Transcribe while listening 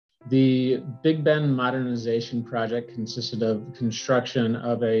The Big Bend modernization project consisted of construction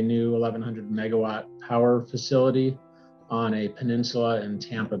of a new 1,100 megawatt power facility on a peninsula in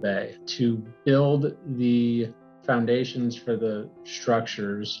Tampa Bay. To build the foundations for the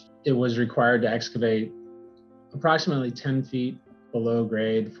structures, it was required to excavate approximately 10 feet below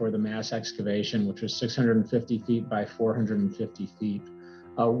grade for the mass excavation, which was 650 feet by 450 feet.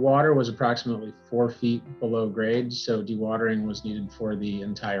 Water was approximately 4 feet below grade, so dewatering was needed for the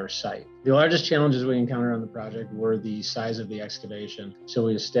entire site. The largest challenges we encountered on the project were the size of the excavation. So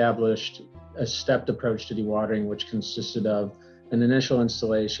we established a stepped approach to dewatering, which consisted of an initial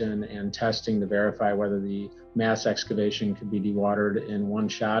installation and testing to verify whether the mass excavation could be dewatered in one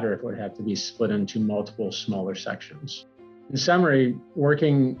shot or if it would have to be split into multiple smaller sections. In summary,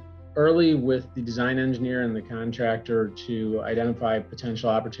 working early with the design engineer and the contractor to identify potential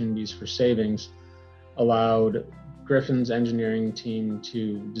opportunities for savings allowed Griffin's engineering team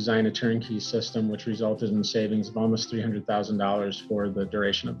to design a turnkey system, which resulted in savings of almost $300,000 for the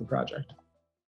duration of the project.